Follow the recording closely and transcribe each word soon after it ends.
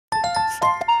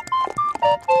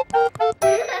記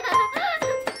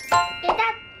得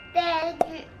訂閱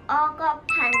我個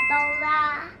頻道啦。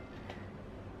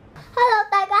Hello，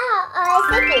 大家好，我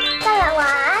係 Ceebee， 今日玩，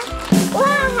哇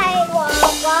係和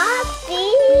果子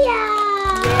啊！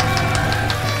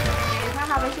翻下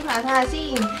俾小朋友睇下先。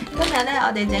今日咧，我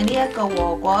哋整呢一個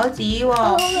和果子喎，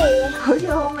好味啊！好似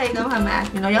好味咁，係咪啊？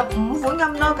原來有5款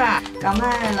咁多㗎。咁咧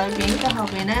裏邊嘅後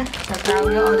邊咧就教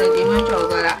咗我哋點樣做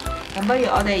㗎啦。咁不如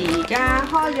我哋而家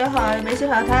開咗佢，俾小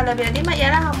朋友睇下裏邊有啲乜嘢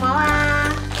啦，好唔好啊？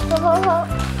好，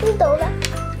邊度咧？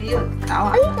你要搞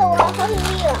啊？呢度啊，可以呢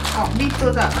啊。哦，呢都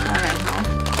得，嚟好。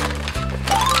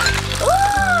哇，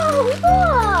好多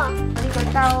啊！呢個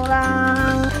兜啦，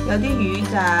有啲魚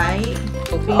仔。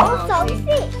我數先，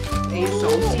你要數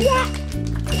先。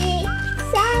1、2、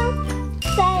3、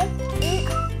4、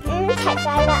5，齊晒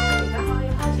啦。而家可以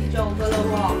開始做㗎咯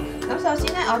喎。咁首先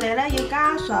咧，我哋咧要加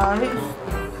水。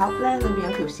盒咧裏邊有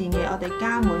條線嘅，我哋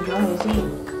加滿咗佢先。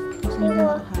呢個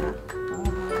係啦，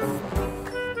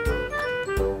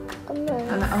咁樣。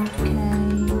係咪 OK？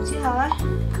之後咧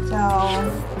就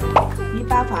呢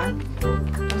包飯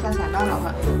倒晒成包落去，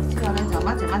之後咧就乜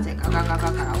整搞。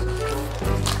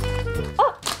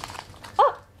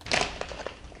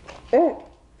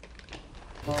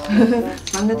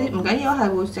揾嗰啲唔緊要，係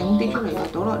會整啲出嚟嘅，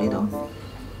倒落呢度。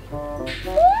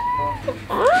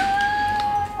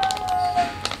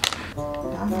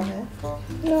打下佢。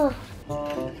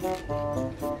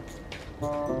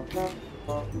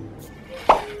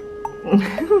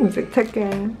唔食得嘅。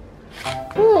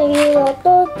因為要落多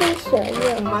啲水啊。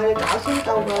唔係你搞先夠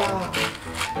㗎啦。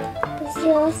試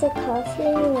下食頭先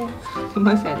啊。點解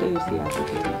成日都要試下自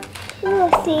己？因為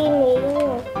試味啊嘛。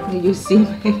你要試味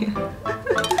啊？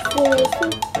試味先。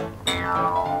好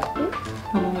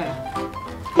唔好味啊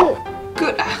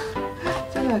 ？Good 啊！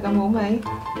真係咁好味？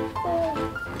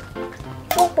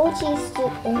好似雪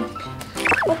啊！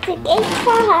我自己搓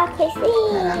下佢先。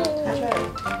係啦，打出嚟。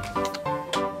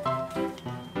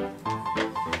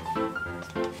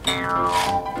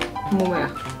好味啊！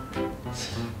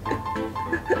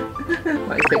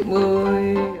為食妹，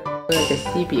我係隻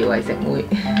Ceebee為食妹。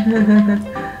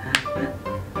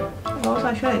攞晒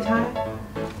出嚟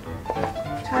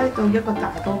猜到一個大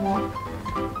波波。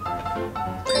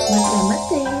乜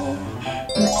嘢？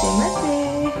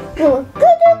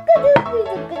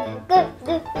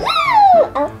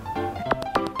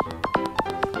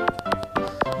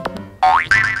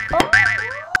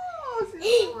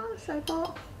細波。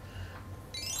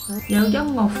有音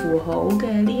樂符號嘅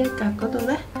呢一格嗰度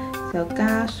咧，就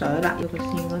加水啦，要個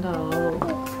線嗰度，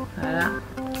係啦。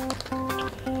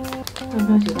香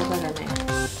少多劑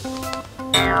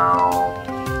未啊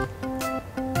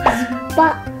？8。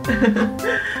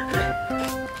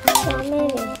有咩味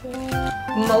先？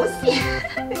唔好試，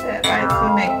快試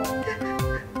明。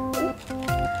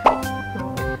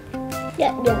一樣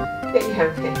味，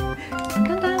唔簡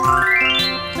單，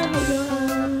真係好咗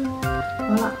啦。好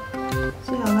啦，之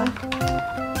後咧，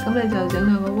咁你就整兩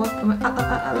個鍋，咁樣壓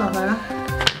落去啦。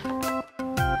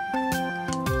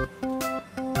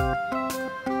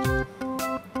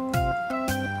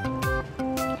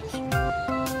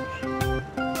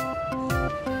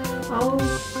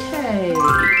OK。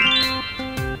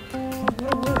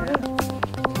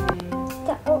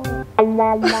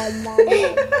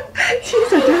黐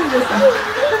實咗你隻手，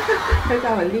佢較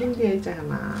為黏啲嘅啫係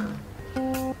嘛？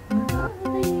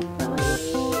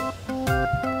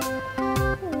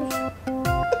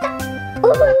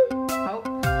好，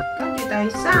跟住第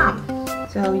3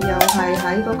就又係喺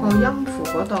嗰個音符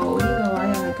嗰度，呢個位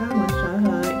又係加滿水去，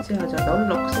之後就倒綠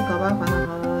色嗰包粉落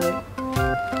去。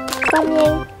三英。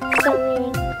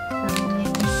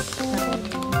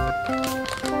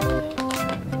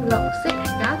綠色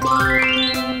搞掂。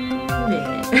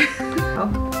好，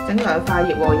整2塊葉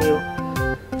喎要。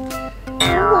唔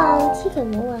好啊，千祈唔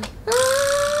好啊！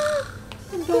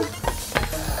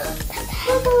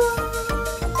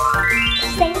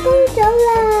成功咗啦！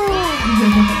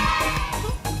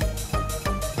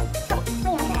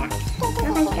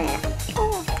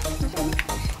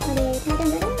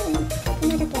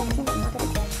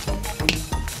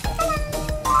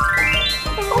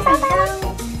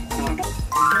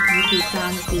好似3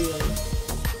啲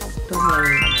都係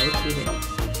好似嘅。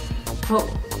好，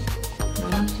兩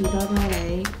粒士多啤梨，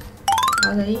我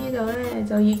哋呢度咧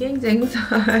就已經整晒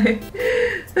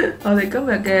我哋今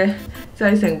日嘅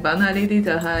製成品啊！呢啲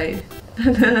就係，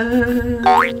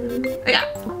哎呀，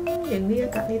影呢一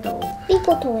格呢度。呢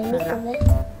個同埋呢個咧？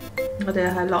我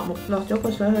哋係落咗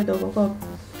個水去到嗰個，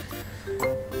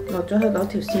落咗去嗰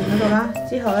條線嗰度啦。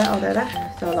之後咧，我哋咧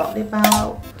就落呢包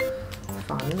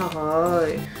粉落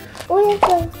去。我有個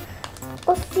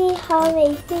我試下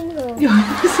味先喎。又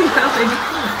試下味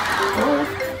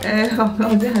先。好，我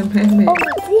知係咩味？我唔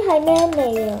知係咩味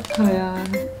啊。係啊，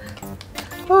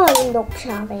可能綠茶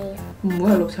味啊。唔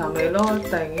會係綠茶味咯，一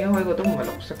定，因為個都唔係綠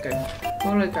色嘅。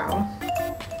好，你搞啦。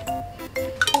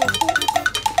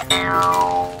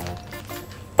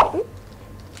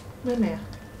咩味啊？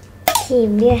甜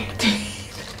嘅。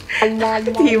甜啦，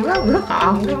唔鹹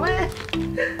嘅咩？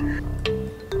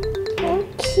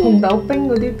紅豆冰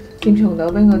嗰啲，甜紅豆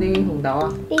冰嗰啲紅豆啊？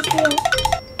呢啲啊。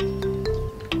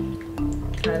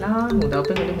係啦，紅豆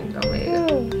冰嗰啲紅豆味嘅。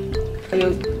我要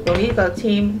用呢個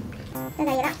簽。得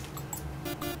啦。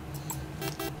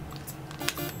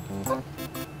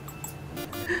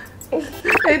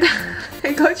你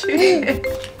嗰串嘢，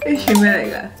呢串咩嚟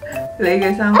㗎？你嘅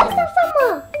心。心啊！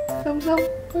心心。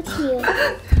好似啊。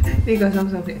呢個心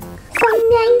心先。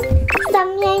心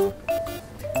英。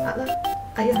壓啦，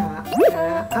壓一下，係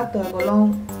啦，壓到有個窿。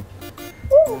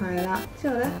係啦，之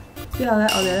後咧，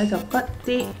我哋咧就滗啲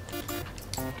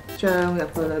醬入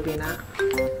去裏邊啦。入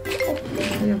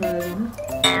去裏邊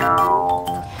啦。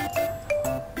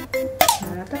係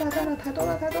啦，得啦，太多啦，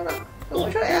攞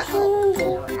出嚟啊！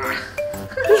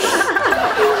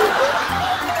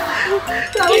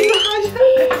流晒出嚟。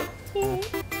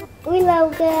會流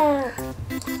㗎。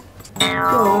之後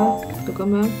咧，就咁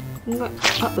樣應該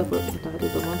壓入去，大啲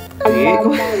咁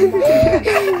樣。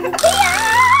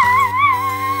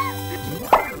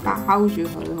包住佢，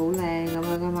好靚咁樣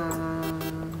噶嘛。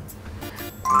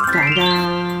簡單，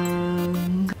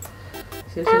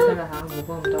少少得啦嚇，唔好放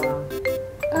咁多啦。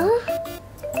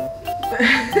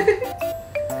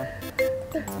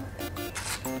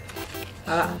好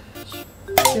啦，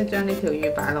即係將呢條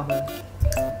魚擺落去。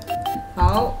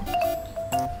好，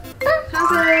餐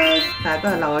式，但係都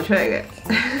係漏咗出嚟嘅。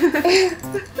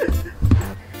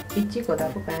一支個大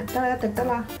福餅，得啦，一滴得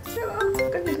啦，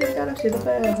跟住再加粒士多啤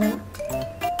梨落去啦。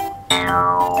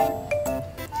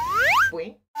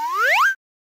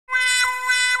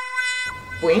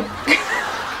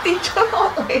跌咗落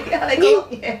嚟啊！你嗰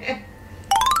粒嘢，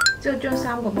之後將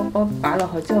3個波波擺落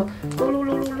去之後，撈滿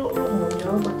咗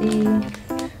嗰啲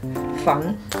粉，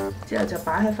之後就擺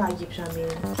喺塊葉上面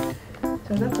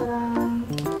就得㗎啦。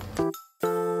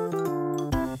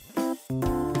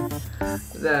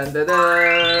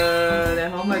你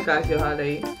可唔可以介紹下你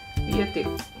呢一碟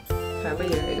係乜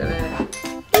嘢嚟嘅咧？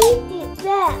呢碟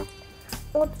咧，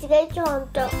我自己創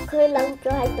作，佢諗咗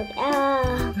喺度啊。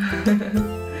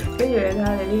跟住你睇下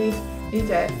你呢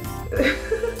隻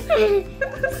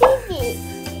Ceebee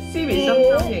心心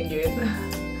形軟，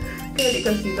跟住呢個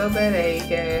士多啤梨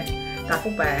嘅大福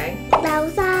餅、豆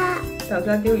沙鯛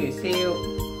魚燒，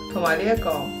同埋呢一個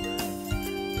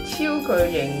超巨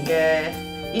型嘅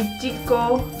一個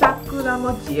桜餅啊！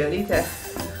呢隻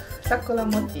桜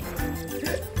餅。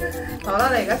好啦，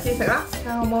你而家試食啦，睇下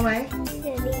好唔好味？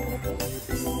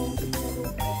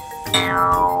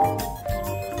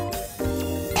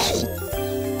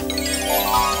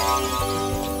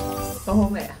好好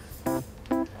味啊！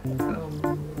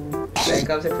成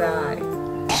嚿食晒，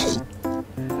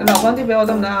你留翻啲俾我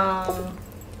得唔得啊？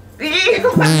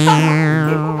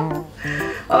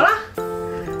好啦，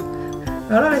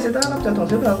你食多一粒就同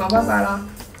小朋友講拜拜啦。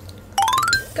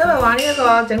今日玩呢一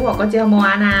個整和果子好唔好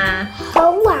玩啊？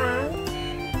好玩。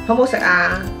好唔好食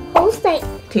啊？好食。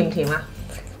甜唔甜啊？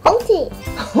好甜。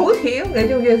好甜，你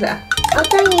中唔中意食啊？我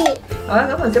中意。好啦，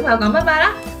咁同小朋友講拜拜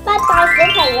啦。拜拜，小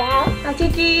朋友。下次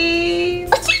見。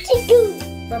我下次見。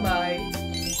拜拜。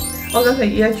我想食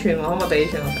呢一串喎，可唔可以俾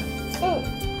呢串我食？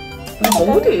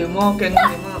好甜喎，勁甜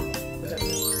啊！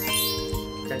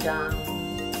짜잔。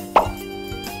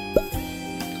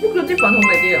呢個啲粉好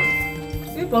味啲啊！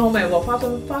啲粉好味喎，花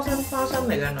生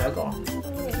嚟嘅另一個。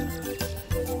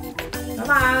拜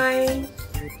拜。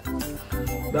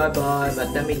拜拜，ま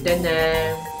た見てね。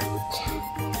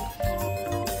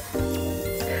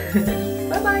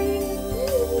拜拜。